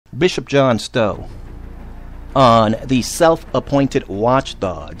Bishop John Stowe on the self-appointed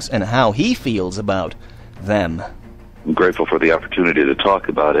watchdogs and how he feels about them. I'm grateful for the opportunity to talk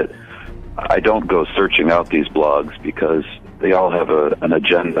about it. I don't go searching out these blogs because they all have an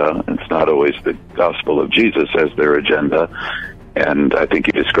agenda. It's not always the gospel of Jesus as their agenda. And I think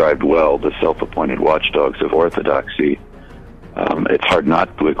you described well the self-appointed watchdogs of orthodoxy. It's hard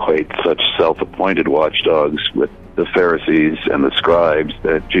not to equate such self-appointed watchdogs with the Pharisees and the scribes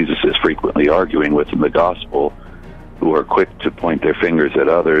that Jesus is frequently arguing with in the gospel, who are quick to point their fingers at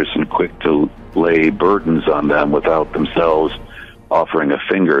others and quick to lay burdens on them without themselves offering a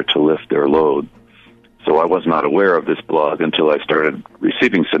finger to lift their load. So I was not aware of this blog until I started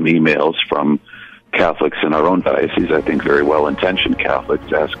receiving some emails from Catholics in our own diocese, I think very well-intentioned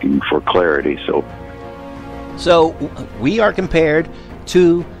Catholics, asking for clarity. So we are compared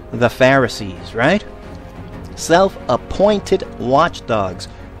to the Pharisees, right? Self-appointed watchdogs.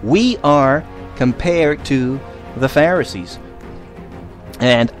 We are compared to the Pharisees.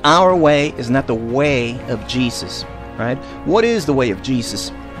 And our way is not the way of Jesus, right? What is the way of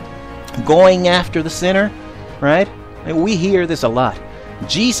Jesus? Going after the sinner, right? And we hear this a lot.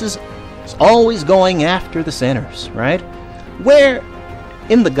 Jesus is always going after the sinners, right? Where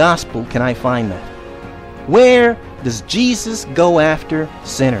in the gospel can I find that? Where does Jesus go after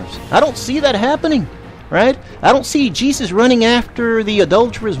sinners? I don't see that happening, right? I don't see Jesus running after the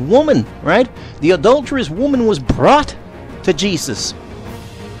adulterous woman, right? The adulterous woman was brought to Jesus.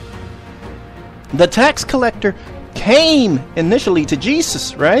 The tax collector came initially to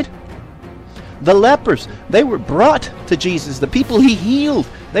Jesus, right? The lepers, they were brought to Jesus. The people he healed,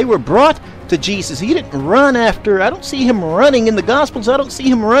 they were brought to Jesus. He didn't run after, I don't see him running in the Gospels. I don't see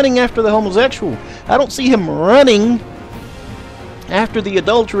him running after the homosexual. I don't see him running after the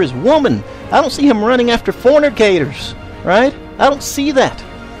adulterous woman. I don't see him running after fornicators, right? I don't see that.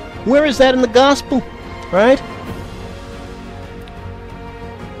 Where is that in the Gospel, right?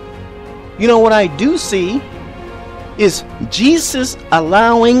 You know what I do see is Jesus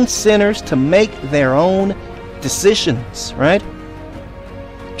allowing sinners to make their own decisions, right?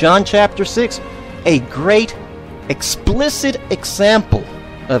 John chapter 6, a great explicit example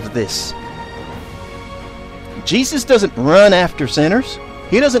of this. Jesus doesn't run after sinners.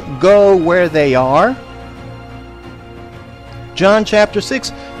 He doesn't go where they are. John chapter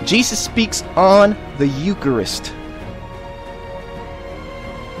 6, Jesus speaks on the Eucharist.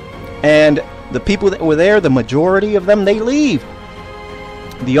 And the people that were there, the majority of them, they leave.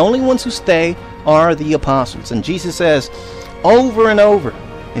 The only ones who stay are the apostles. And Jesus says over and over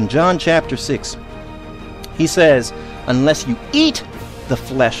in John chapter 6, he says, unless you eat the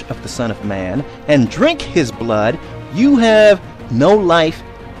flesh of the Son of Man and drink his blood, you have no life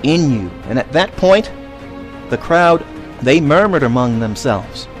in you. And at that point, the crowd, they murmured among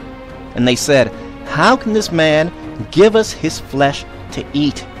themselves. And they said, how can this man give us his flesh to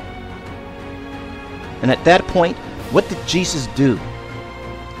eat? And at that point, what did Jesus do?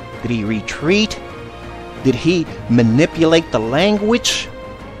 Did he retreat? Did he manipulate the language?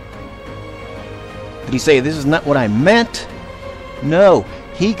 Did he say, this is not what I meant? No,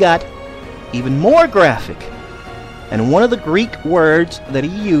 he got even more graphic. And one of the Greek words that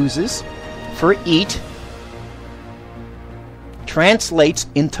he uses for eat translates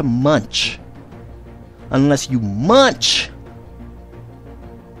into munch. Unless you munch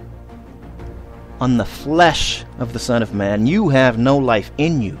on the flesh of the Son of Man, you have no life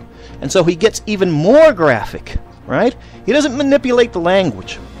in you. And so he gets even more graphic, right? He doesn't manipulate the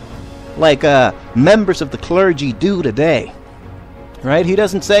language like members of the clergy do today, right? He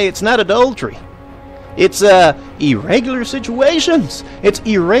doesn't say it's not adultery. It's irregular situations. It's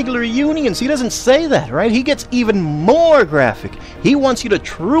irregular unions. He doesn't say that, right? He gets even more graphic. He wants you to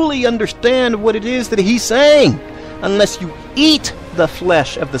truly understand what it is that he's saying. Unless you eat the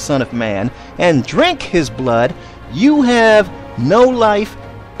flesh of the Son of Man and drink his blood, you have no life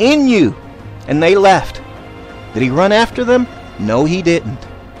in you. And they left. Did he run after them? No, he didn't.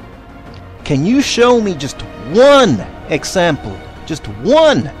 Can you show me just one example, just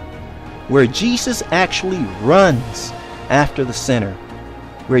one, where Jesus actually runs after the sinner?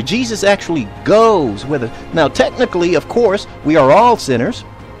 Where Jesus actually goes with it. Now, technically, of course, we are all sinners.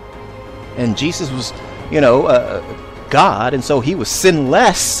 And Jesus was, God, and so he was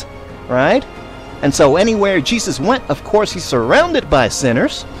sinless, right? And so anywhere Jesus went, of course, he's surrounded by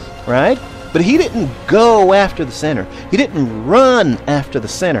sinners, right? But he didn't go after the sinner. He didn't run after the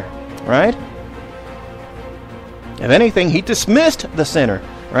sinner, right? If anything, he dismissed the sinner,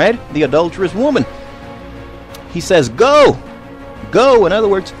 right? The adulterous woman. He says, go. Go. In other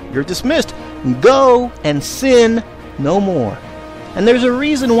words, you're dismissed. Go and sin no more. And there's a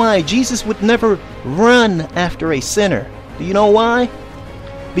reason why Jesus would never run after a sinner. Do you know why?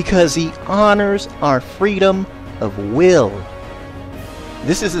 Because he honors our freedom of will.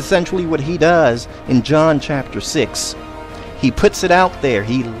 This is essentially what he does in John chapter 6. He puts it out there.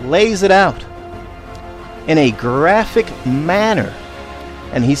 He lays it out in a graphic manner.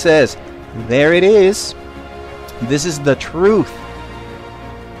 And he says, there it is. This is the truth.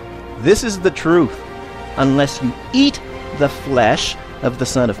 This is the truth. Unless you eat the flesh of the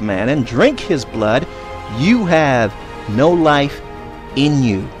Son of Man and drink his blood, you have no life in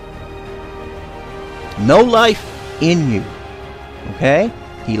you. No life in you. Okay?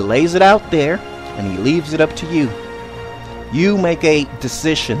 He lays it out there and he leaves it up to you. You make a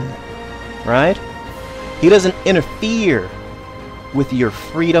decision, right? He doesn't interfere with your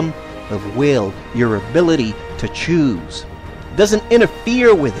freedom of will, your ability to choose. Doesn't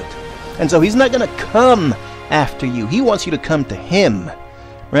interfere with it. And so he's not going to come after you. He wants you to come to him,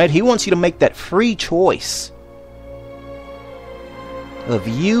 right? He wants you to make that free choice of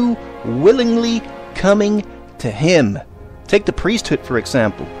you willingly coming to him. Take the priesthood, for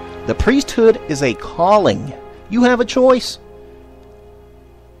example. The priesthood is a calling. You have a choice.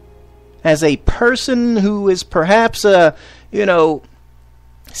 As a person who is perhaps,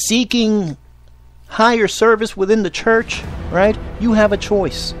 seeking higher service within the church, right? You have a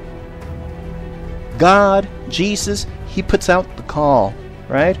choice. God, Jesus, he puts out the call,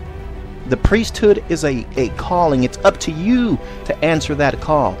 right? The priesthood is a calling. It's up to you to answer that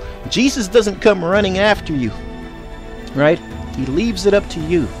call. Jesus doesn't come running after you, right? He leaves it up to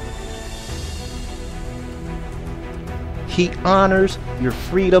you. He honors your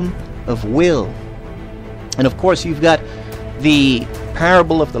freedom of will. And of course, you've got the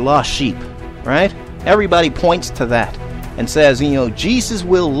parable of the lost sheep, right? Everybody points to that and says, Jesus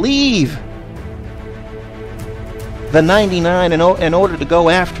will leave the 99 in order to go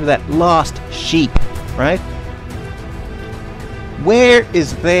after that lost sheep, right? Where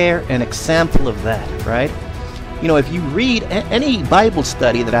is there an example of that, right? If you read any Bible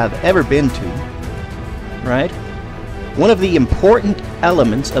study that I've ever been to, right? One of the important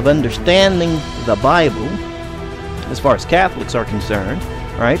elements of understanding the Bible, as far as Catholics are concerned,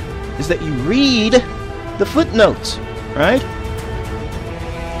 right, is that you read the footnotes, right?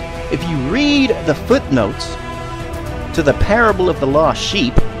 If you read the footnotes to the parable of the lost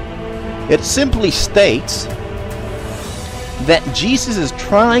sheep, it simply states that Jesus is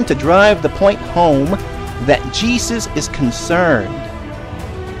trying to drive the point home that Jesus is concerned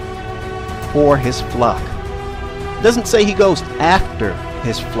for his flock. It doesn't say he goes after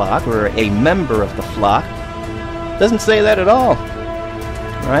his flock or a member of the flock. It doesn't say that at all,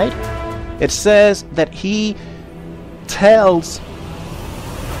 right? It says that he tells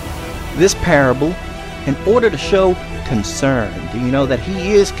this parable in order to show concern. Do you know that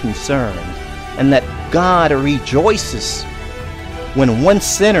he is concerned and that God rejoices when one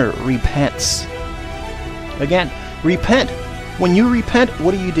sinner repents? Again, repent. When you repent,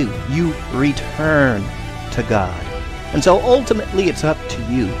 what do? You return to God. And so ultimately it's up to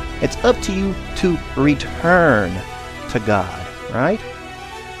you. It's up to you to return to God, right?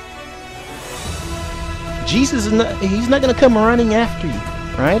 Jesus is not, he's not going to come running after you,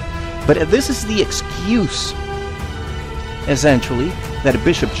 right? But this is the excuse, essentially, that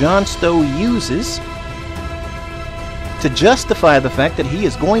Bishop John Stowe uses to justify the fact that he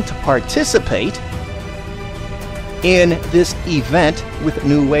is going to participate in this event with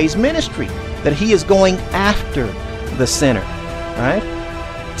New Ways Ministry, that he is going after the sinner, right?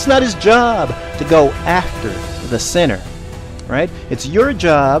 It's not his job to go after the sinner, right? It's your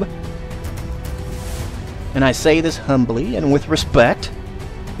job, and I say this humbly and with respect,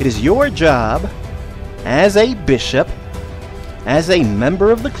 it is your job as a bishop, as a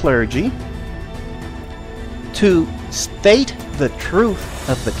member of the clergy, to state the truth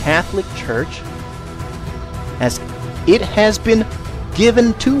of the Catholic Church as it has been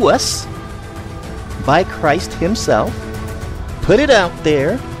given to us by Christ himself. Put it out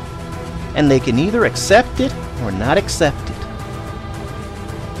there, and they can either accept it or not accept it.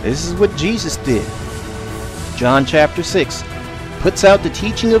 This is what Jesus did. John chapter 6 puts out the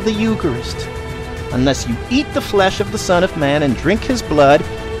teaching of the Eucharist. Unless you eat the flesh of the Son of Man and drink his blood,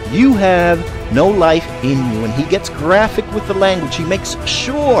 you have no life in you. And he gets graphic with the language. He makes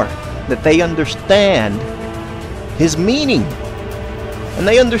sure that they understand his meaning. And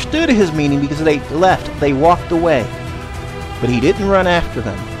they understood his meaning because they left, they walked away. But he didn't run after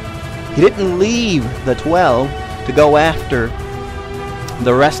them. He didn't leave the 12 to go after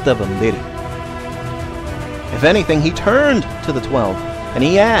the rest of them, did he? If anything, he turned to the 12 and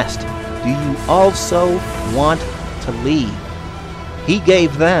he asked, do you also want to leave? He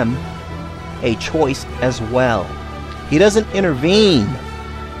gave them a choice as well. He doesn't intervene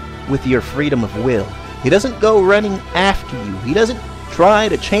with your freedom of will. He doesn't go running after you. He doesn't try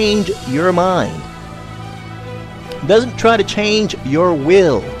to change your mind. He doesn't try to change your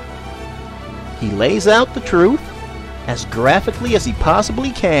will. He lays out the truth as graphically as he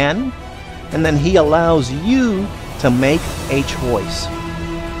possibly can, and then he allows you to make a choice.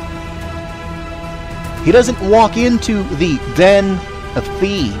 He doesn't walk into the den of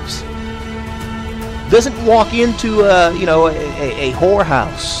thieves. Doesn't walk into a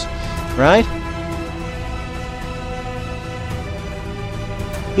whorehouse, right?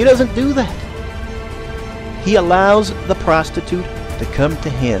 He doesn't do that. He allows the prostitute to come to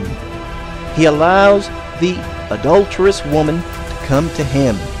him. He allows the adulterous woman to come to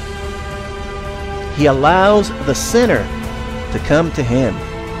him. He allows the sinner to come to him.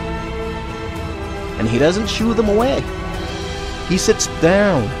 And he doesn't shoo them away. He sits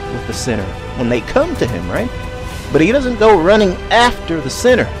down with the sinner when they come to him, right? But he doesn't go running after the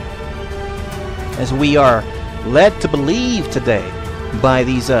sinner, as we are led to believe today by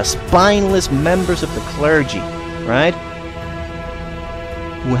these spineless members of the clergy, right?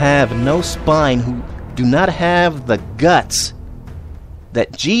 Who have no spine, who do not have the guts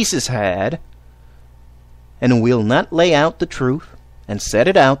that Jesus had, and will not lay out the truth and set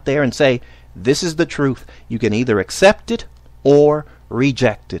it out there and say, this is the truth. You can either accept it or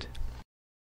reject it.